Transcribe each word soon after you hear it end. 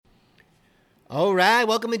All right,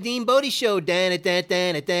 welcome to Dean Bodie Show. Dean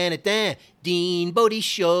Bodie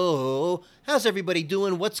Show. How's everybody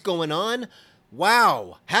doing? What's going on?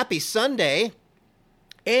 Wow, happy Sunday.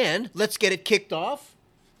 And let's get it kicked off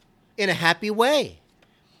in a happy way.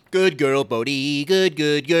 Good girl, Bodie. Good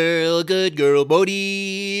girl,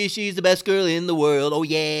 Bodie. She's the best girl in the world. Oh,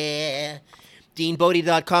 yeah.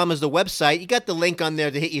 DeanBodie.com is the website. You got the link on there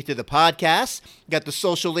to hit you to the podcast. You got the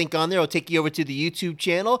social link on there. It'll take you over to the YouTube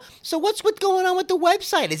channel. So what's going on with the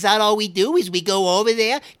website? Is that all we do? Is we go over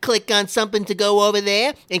there, click on something to go over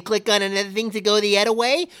there, and click on another thing to go the other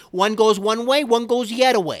way? One goes one way, one goes the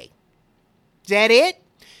other way. Is that it?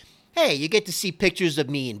 Hey, you get to see pictures of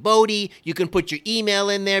me and Bodie. You can put your email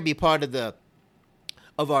in there, be part of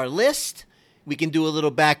our list. We can do a little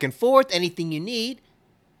back and forth, anything you need.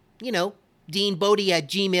 You know,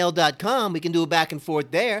 DeanBodie@gmail.com. We can do a back and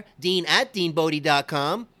forth there.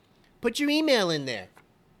 Dean@DeanBodie.com. Put your email in there.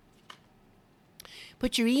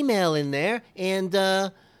 And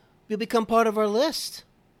you'll become part of our list.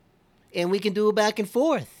 And we can do a back and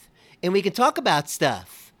forth. And we can talk about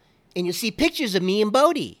stuff. And you'll see pictures of me and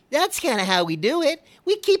Bodie. That's kind of how we do it.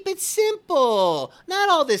 We keep it simple. Not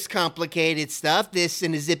all this complicated stuff. This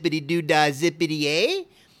and a zippity-doo-dah zippity-a.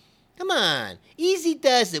 Come on. Easy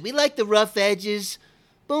does it. We like the rough edges.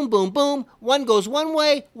 Boom, boom, boom. One goes one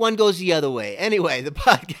way, one goes the other way. Anyway, the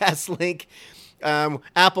podcast link,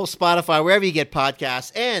 Apple, Spotify, wherever you get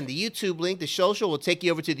podcasts, and the YouTube link, the social, will take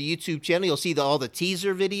you over to the YouTube channel. You'll see all the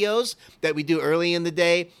teaser videos that we do early in the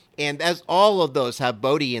day. And as all of those have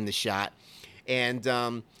Bodie in the shot. And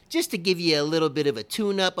just to give you a little bit of a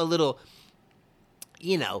tune-up, a little,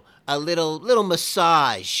 a little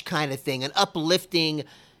massage kind of thing, an uplifting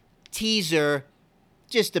teaser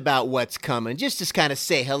just about what's coming, just to kind of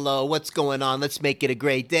say hello, what's going on, let's make it a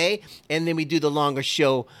great day. And then we do the longer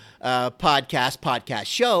show, podcast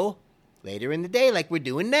show later in the day like we're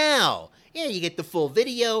doing now. Yeah, you get the full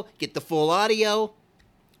video, get the full audio,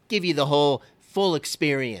 give you the whole full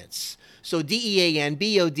experience. So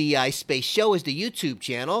DEANBODI space show is the YouTube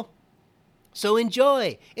channel. So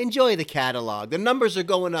enjoy the catalog. The numbers are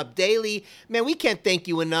going up daily. Man, we can't thank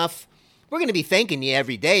you enough. We're going to be thanking you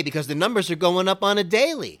every day because the numbers are going up on a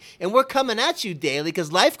daily. And we're coming at you daily because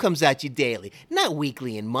life comes at you daily, not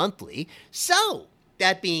weekly and monthly. So,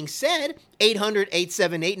 that being said,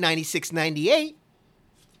 800-878-9698.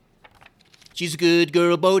 She's a good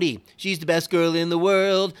girl, Bodie. She's the best girl in the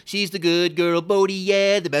world. She's the good girl, Bodie,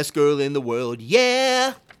 yeah. The best girl in the world,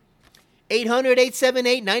 yeah.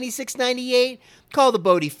 800-878-9698. Call the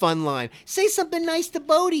Bodie Fun Line. Say something nice to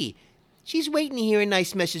Bodie. She's waiting to hear a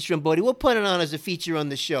nice message from Bodie. We'll put it on as a feature on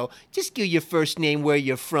the show. Just give your first name, where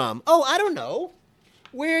you're from. Oh, I don't know.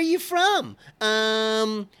 Where are you from?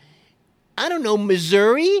 I don't know,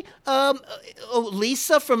 Missouri?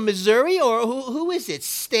 Lisa from Missouri? Or who is it?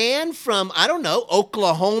 Stan from, I don't know,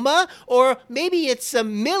 Oklahoma? Or maybe it's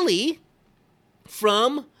Millie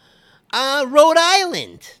from Rhode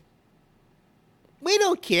Island. We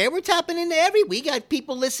don't care. We're tapping into we got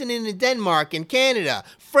people listening in Denmark and Canada,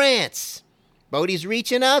 France. Bodie's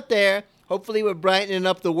reaching out there. Hopefully we're brightening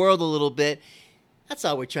up the world a little bit. That's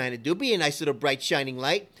all we're trying to do. Be a nice little bright shining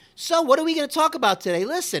light. So what are we going to talk about today?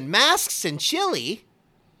 Listen, masks and chili.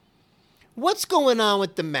 What's going on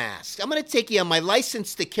with the masks? I'm going to take you on my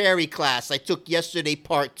license to carry class I took yesterday,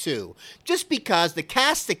 part 2. Just because the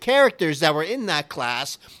cast of characters that were in that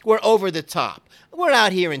class were over the top. We're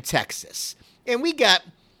out here in Texas. And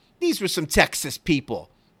these were some Texas people.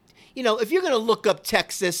 You know, if you're going to look up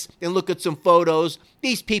Texas and look at some photos,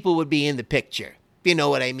 these people would be in the picture, if you know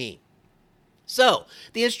what I mean. So,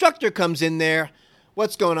 the instructor comes in there.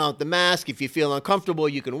 What's going on with the mask? If you feel uncomfortable,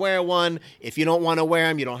 you can wear one. If you don't want to wear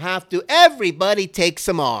them, you don't have to. Everybody takes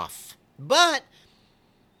them off. But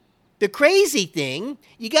the crazy thing,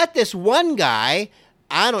 you got this one guy,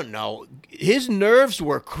 I don't know, his nerves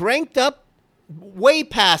were cranked up way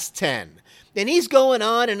past 10. And he's going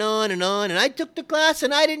on and on and on. And I took the class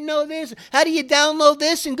and I didn't know this. How do you download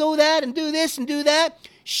this and go that and do this and do that?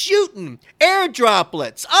 Shooting air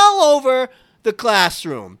droplets all over the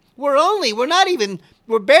classroom. We're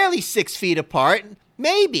barely 6 feet apart.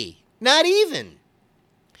 Maybe. Not even.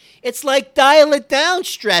 It's like dial it down,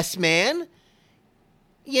 stress man.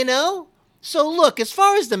 You know? So look, as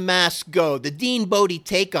far as the masks go, the Dean Bodie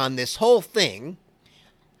take on this whole thing,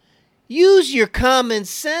 use your common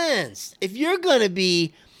sense. If you're going to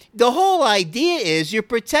be, the whole idea is you're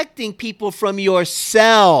protecting people from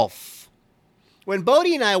yourself. When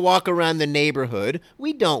Bodie and I walk around the neighborhood,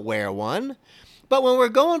 we don't wear one. But when we're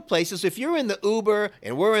going places, if you're in the Uber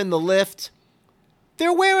and we're in the Lyft,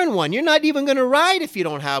 they're wearing one. You're not even going to ride if you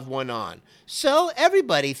don't have one on. So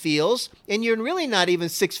everybody feels, and you're really not even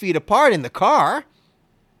 6 feet apart in the car.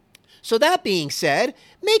 So that being said,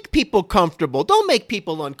 make people comfortable. Don't make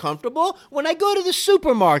people uncomfortable. When I go to the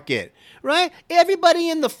supermarket, right? Everybody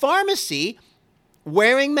in the pharmacy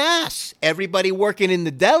wearing masks. Everybody working in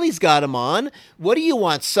the deli's got them on. What do you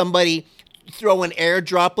want? Somebody throwing air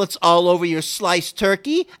droplets all over your sliced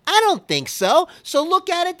turkey? I don't think so. So look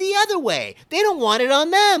at it the other way. They don't want it on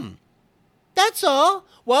them. That's all.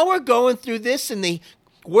 While we're going through this and the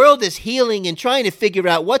world is healing and trying to figure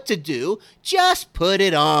out what to do, just put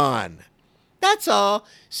it on. That's all.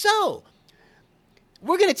 So,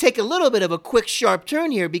 we're going to take a little bit of a quick, sharp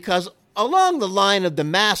turn here because along the line of the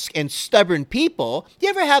mask and stubborn people, you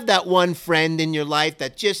ever have that one friend in your life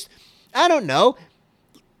that just, I don't know,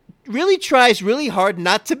 really tries really hard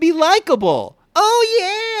not to be likable?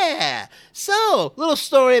 Oh, yeah. So, little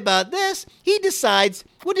story about this. He decides,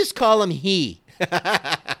 we'll just call him he.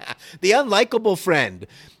 The unlikable friend.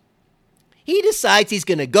 He decides he's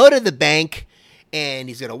going to go to the bank and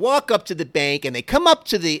he's going to walk up to the bank and they come up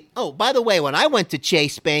to the, oh, by the way, when I went to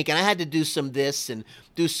Chase Bank and I had to do some this and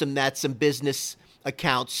do some that, some business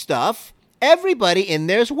account stuff, everybody in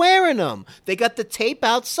there's wearing them. They got the tape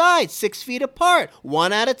outside, 6 feet apart,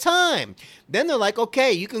 one at a time. Then they're like,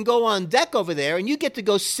 okay, you can go on deck over there and you get to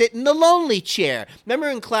go sit in the lonely chair. Remember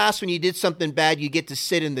in class when you did something bad, you get to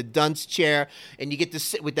sit in the dunce chair and you get to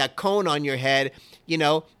sit with that cone on your head, you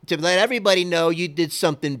know, to let everybody know you did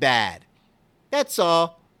something bad. That's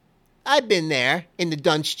all. I've been there in the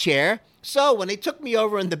dunce chair. So when they took me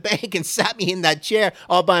over in the bank and sat me in that chair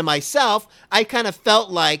all by myself, I kind of felt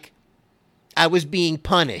like I was being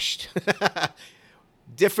punished.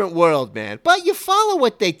 Different world, man. But you follow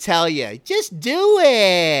what they tell you. Just do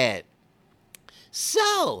it.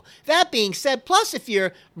 So, that being said, plus if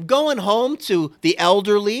you're going home to the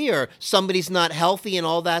elderly or somebody's not healthy and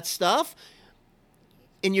all that stuff,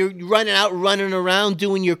 and you're running around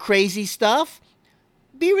doing your crazy stuff,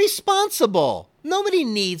 be responsible. Nobody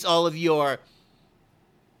needs all of your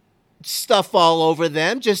stuff all over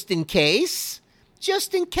them just in case.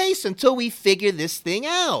 Just in case until we figure this thing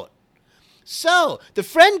out. So, the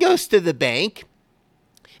friend goes to the bank,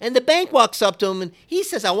 and the bank walks up to him, and he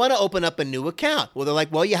says, I want to open up a new account. Well, they're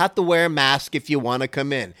like, well, you have to wear a mask if you want to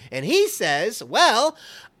come in. And he says, well,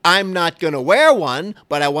 I'm not going to wear one,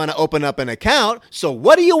 but I want to open up an account, so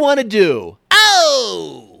what do you want to do?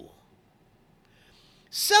 Oh!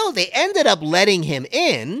 So, they ended up letting him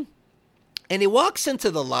in, and he walks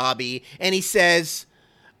into the lobby, and he says,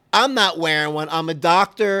 I'm not wearing one. I'm a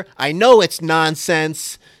doctor. I know it's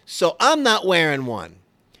nonsense, so I'm not wearing one.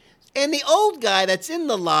 And the old guy that's in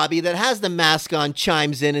the lobby that has the mask on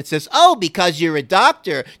chimes in and says, oh, because you're a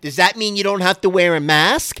doctor, does that mean you don't have to wear a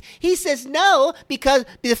mask? He says, no, because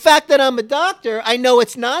the fact that I'm a doctor, I know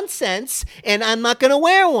it's nonsense, and I'm not going to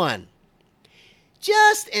wear one.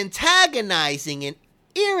 Just antagonizing and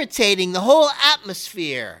irritating the whole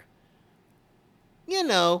atmosphere. You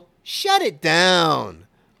know, shut it down.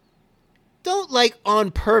 Don't, on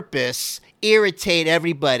purpose, irritate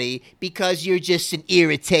everybody because you're just an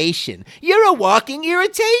irritation. You're a walking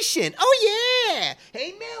irritation. Oh, yeah.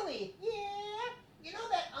 Hey, Millie. Yeah. You know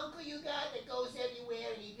that uncle you got that goes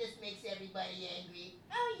everywhere and he just makes everybody angry?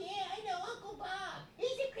 Oh, yeah, I know Uncle Bob.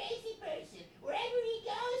 He's a crazy person. Wherever he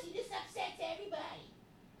goes, he just upsets everybody.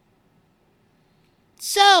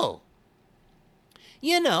 So,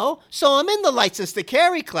 so I'm in the license to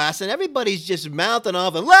carry class and everybody's just mouthing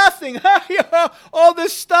off and laughing, all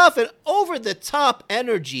this stuff and over the top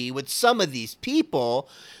energy with some of these people,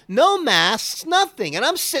 no masks, nothing. And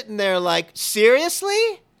I'm sitting there like,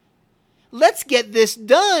 seriously? Let's get this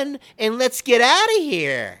done and let's get out of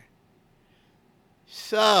here.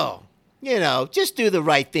 So, just do the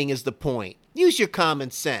right thing is the point. Use your common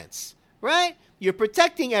sense, right? You're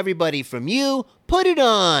protecting everybody from you. Put it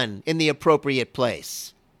on in the appropriate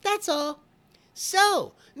place. That's all.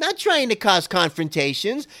 So, not trying to cause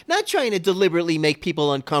confrontations, not trying to deliberately make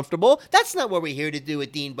people uncomfortable. That's not what we're here to do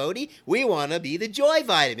at Dean Bodie. We want to be the joy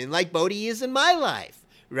vitamin like Bodie is in my life,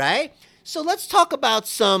 right? So let's talk about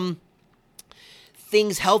some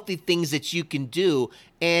things, healthy things that you can do.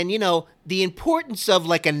 And, the importance of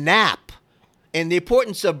a nap and the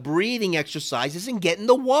importance of breathing exercises and getting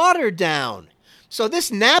the water down. So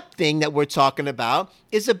this nap thing that we're talking about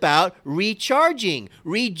is about recharging,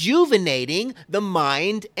 rejuvenating the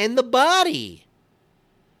mind and the body.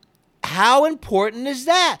 How important is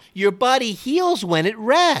that? Your body heals when it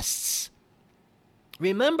rests.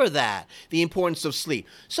 Remember that, the importance of sleep.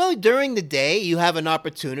 So during the day, you have an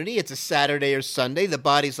opportunity. It's a Saturday or Sunday. The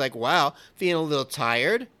body's like, wow, feeling a little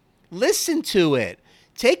tired. Listen to it.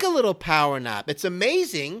 Take a little power nap. It's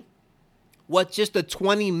amazing what just a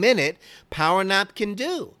 20-minute power nap can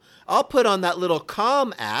do. I'll put on that little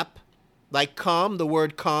Calm app, like Calm, the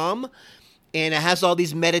word Calm, and it has all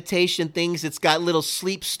these meditation things. It's got little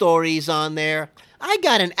sleep stories on there. I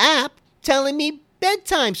got an app telling me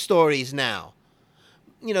bedtime stories now.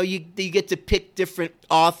 You know, you get to pick different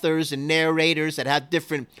authors and narrators that have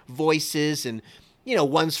different voices, and, you know,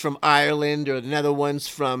 one's from Ireland or another one's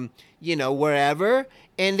from, you know, wherever,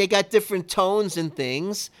 and they got different tones and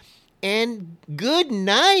things. And good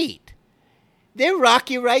night. They rock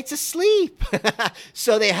you right to sleep.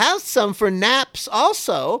 So they have some for naps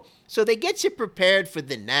also. So they get you prepared for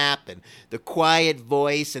the nap and the quiet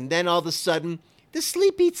voice. And then all of a sudden, the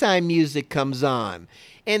sleepy time music comes on.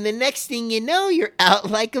 And the next thing you know, you're out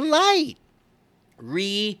like a light.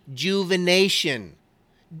 Rejuvenation.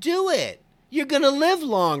 Do it. You're going to live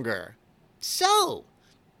longer. So,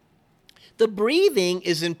 the breathing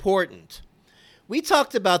is important. We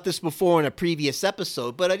talked about this before in a previous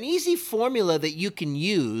episode, but an easy formula that you can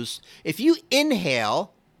use, if you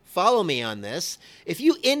inhale, follow me on this, if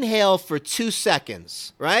you inhale for 2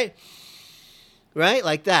 seconds, right,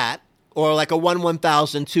 like that, or like a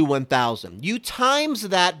 1,000, 2, 1,000, you times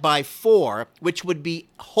that by 4, which would be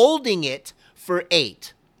holding it for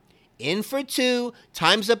 8. In for 2,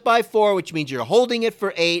 times it by 4, which means you're holding it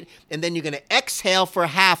for 8, and then you're going to exhale for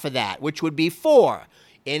half of that, which would be 4.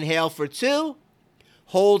 Inhale for 2.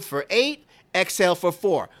 Hold for 8, exhale for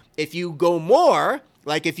 4. If you go more,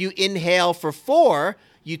 like if you inhale for 4,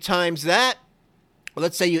 you times that.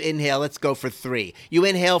 Let's say you inhale, let's go for 3. You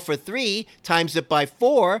inhale for 3, times it by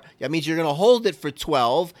 4. That means you're going to hold it for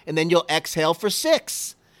 12, and then you'll exhale for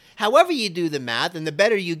 6. However you do the math, and the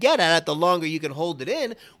better you get at it, the longer you can hold it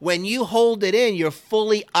in. When you hold it in, you're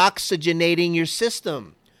fully oxygenating your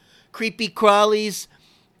system. Creepy crawlies,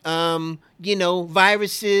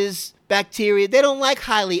 viruses, bacteria, they don't like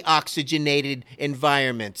highly oxygenated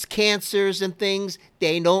environments. Cancers and things,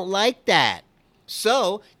 they don't like that.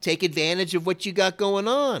 So, take advantage of what you got going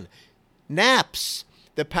on. Naps,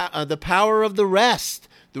 the power of the rest,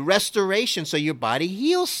 the restoration so your body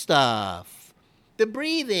heals stuff. The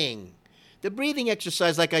breathing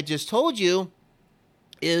exercise, like I just told you,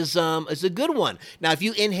 is a good one. Now, if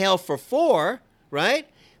you inhale for 4, right,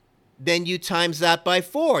 then you times that by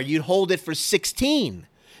 4. You'd hold it for 16.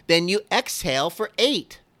 Then you exhale for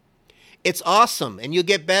 8. It's awesome, and you'll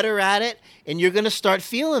get better at it, and you're going to start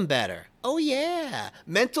feeling better. Oh, yeah.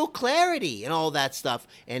 Mental clarity and all that stuff.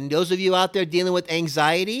 And those of you out there dealing with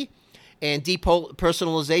anxiety and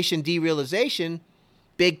depersonalization, derealization,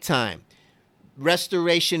 big time.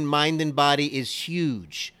 Restoration, mind and body is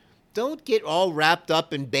huge. Don't get all wrapped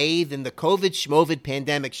up and bathed in the COVID, schmovid,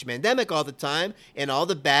 pandemic all the time and all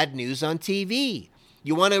the bad news on TV.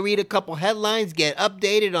 You want to read a couple headlines, get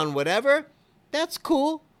updated on whatever? That's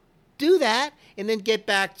cool. Do that, and then get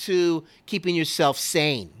back to keeping yourself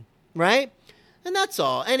sane, right? And that's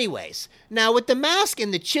all. Anyways, now with the mask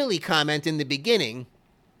and the chili comment in the beginning,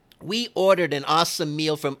 we ordered an awesome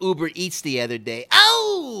meal from Uber Eats the other day.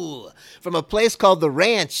 Oh! From a place called The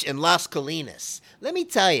Ranch in Las Colinas. Let me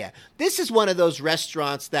tell you, this is one of those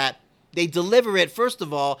restaurants that they deliver it, first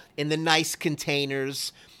of all, in the nice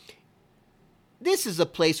containers. This is a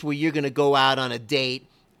place where you're going to go out on a date,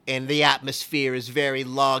 and the atmosphere is very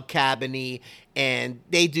log cabin-y, and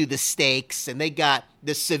they do the steaks, and they got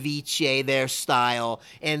the ceviche, their style,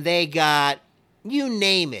 and they got, you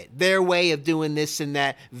name it, their way of doing this and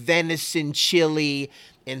that, venison chili,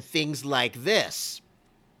 and things like this.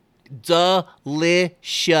 Delicious.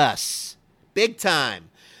 Big time.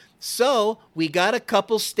 So, we got a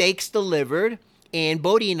couple steaks delivered, and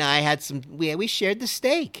Bodhi and I had we shared the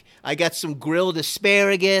steak. I got some grilled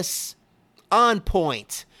asparagus, on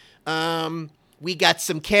point. We got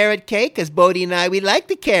some carrot cake, because Bodhi and I, we like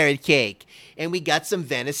the carrot cake. And we got some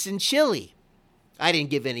venison chili. I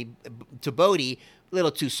didn't give any to Bodhi, a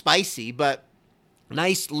little too spicy, but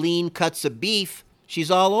nice lean cuts of beef.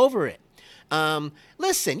 She's all over it.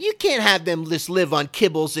 Listen, you can't have them just live on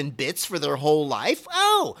kibbles and bits for their whole life.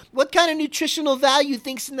 Oh, what kind of nutritional value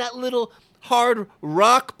thinks in that little hard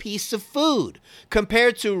rock piece of food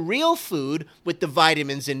compared to real food with the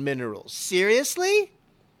vitamins and minerals? Seriously?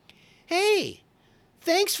 Hey,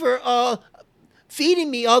 thanks for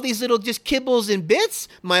feeding me all these little just kibbles and bits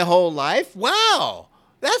my whole life. Wow,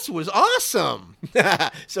 that was awesome.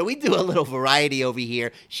 So we do a little variety over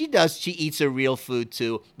here. She eats her real food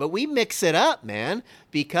too, but we mix it up, man,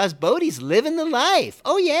 because Bodhi's living the life.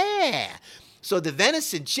 Oh, yeah. So the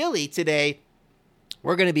venison chili today,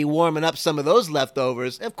 We're going to be warming up some of those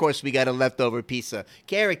leftovers. Of course, we got a leftover piece of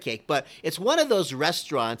carrot cake, but it's one of those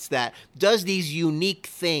restaurants that does these unique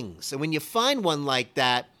things. And when you find one like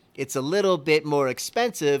that, it's a little bit more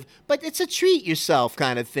expensive, but it's a treat yourself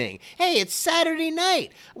kind of thing. Hey, it's Saturday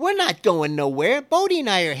night. We're not going nowhere. Bodie and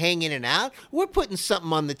I are hanging it out. We're putting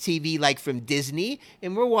something on the TV like from Disney,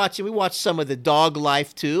 and we watched some of the Dog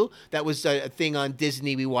Life too. That was a thing on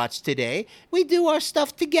Disney we watched today. We do our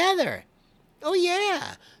stuff together. Oh,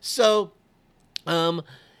 yeah. So,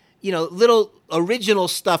 little original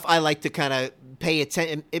stuff I like to kind of pay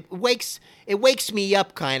attention. It wakes me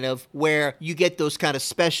up kind of where you get those kind of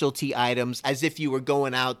specialty items as if you were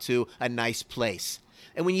going out to a nice place.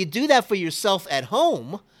 And when you do that for yourself at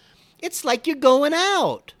home, it's like you're going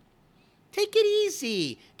out. Take it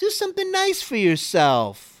easy. Do something nice for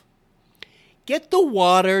yourself. Get the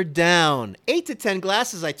water down. 8 to 10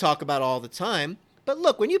 glasses I talk about all the time. But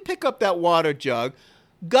look, when you pick up that water jug,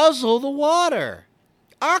 guzzle the water.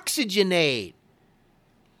 Oxygenate.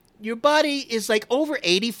 Your body is like over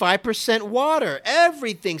 85% water.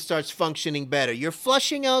 Everything starts functioning better. You're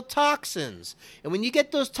flushing out toxins. And when you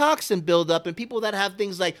get those toxin buildup and people that have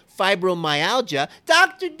things like fibromyalgia,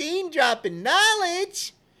 Dr. Dean dropping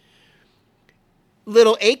knowledge.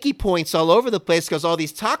 Little achy points all over the place because all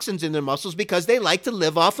these toxins in their muscles because they like to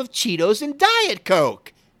live off of Cheetos and Diet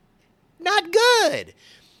Coke. Not good.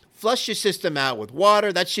 Flush your system out with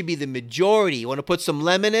water. That should be the majority. You want to put some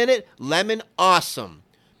lemon in it? Lemon, awesome.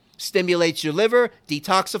 Stimulates your liver,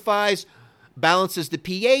 detoxifies, balances the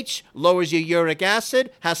pH, lowers your uric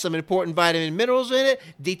acid, has some important vitamin and minerals in it,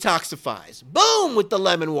 detoxifies. Boom with the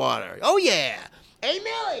lemon water. Oh, yeah. Hey,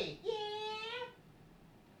 Millie. Yeah?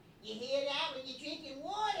 You hear that? When you're drinking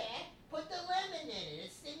water, put the lemon in it.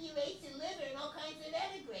 It stimulates your liver and all kinds of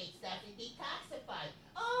other great stuff and detoxifies.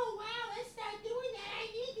 Oh, wow, let's start doing that. I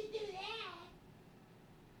need to do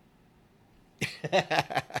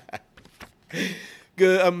that.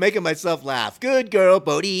 Good, I'm making myself laugh. Good girl,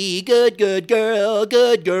 Bodie. Good girl.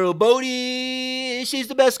 Good girl, Bodie. She's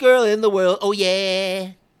the best girl in the world. Oh,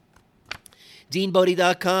 yeah.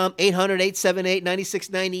 DeanBodie.com,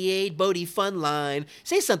 800-878-9698, Bodie Fun Line.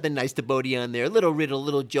 Say something nice to Bodie on there. Little riddle,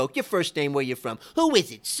 little joke. Your first name, where you're from. Who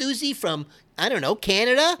is it? Susie from, I don't know,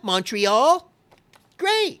 Canada? Montreal?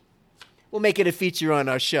 Great. We'll make it a feature on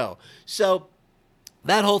our show. So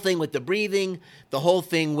that whole thing with the breathing, the whole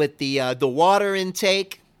thing with the water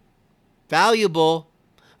intake, valuable.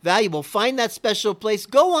 Find that special place.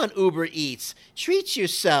 Go on Uber Eats. Treat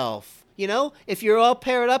yourself. You know, if you're all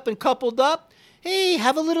paired up and coupled up, hey,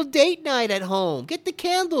 have a little date night at home. Get the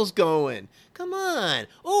candles going. Come on.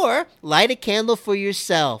 Or light a candle for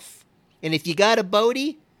yourself. And if you got a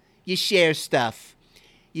Bodie, you share stuff.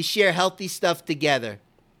 You share healthy stuff together.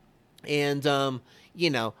 And, I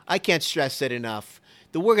can't stress it enough.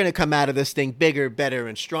 That we're going to come out of this thing bigger, better,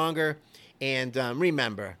 and stronger. And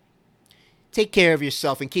remember, take care of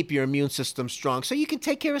yourself and keep your immune system strong so you can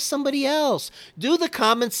take care of somebody else. Do the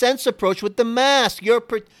common sense approach with the mask.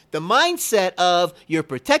 The mindset of you're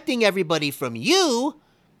protecting everybody from you.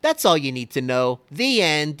 That's all you need to know. The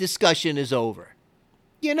end. Discussion is over.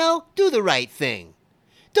 Do the right thing.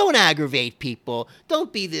 Don't aggravate people.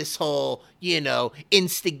 Don't be this whole,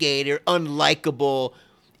 instigator, unlikable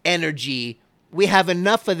energy. We have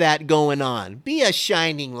enough of that going on. Be a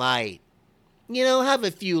shining light. Have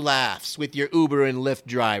a few laughs with your Uber and Lyft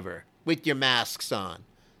driver with your masks on.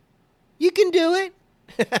 You can do it.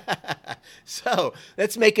 So,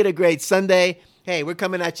 let's make it a great Sunday. Hey, we're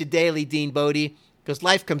coming at you daily, Dean Bodie, because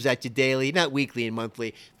life comes at you daily, not weekly and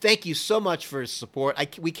monthly. Thank you so much for his support.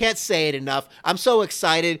 We can't say it enough. I'm so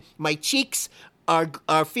excited. My cheeks are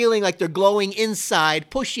feeling like they're glowing inside,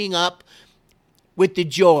 pushing up with the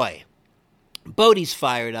joy. Bodie's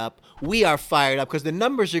fired up. We are fired up because the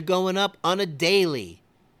numbers are going up on a daily.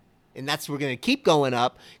 And we're going to keep going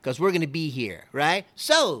up because we're going to be here, right?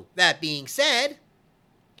 So, that being said,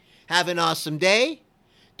 have an awesome day.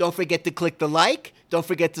 Don't forget to click the like. Don't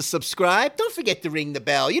forget to subscribe. Don't forget to ring the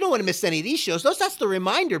bell. You don't want to miss any of these shows. That's the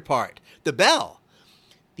reminder part, the bell.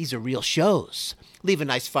 These are real shows. Leave a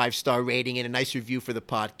nice 5-star rating and a nice review for the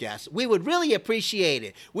podcast. We would really appreciate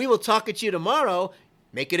it. We will talk at you tomorrow.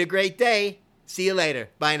 Make it a great day. See you later.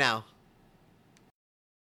 Bye now.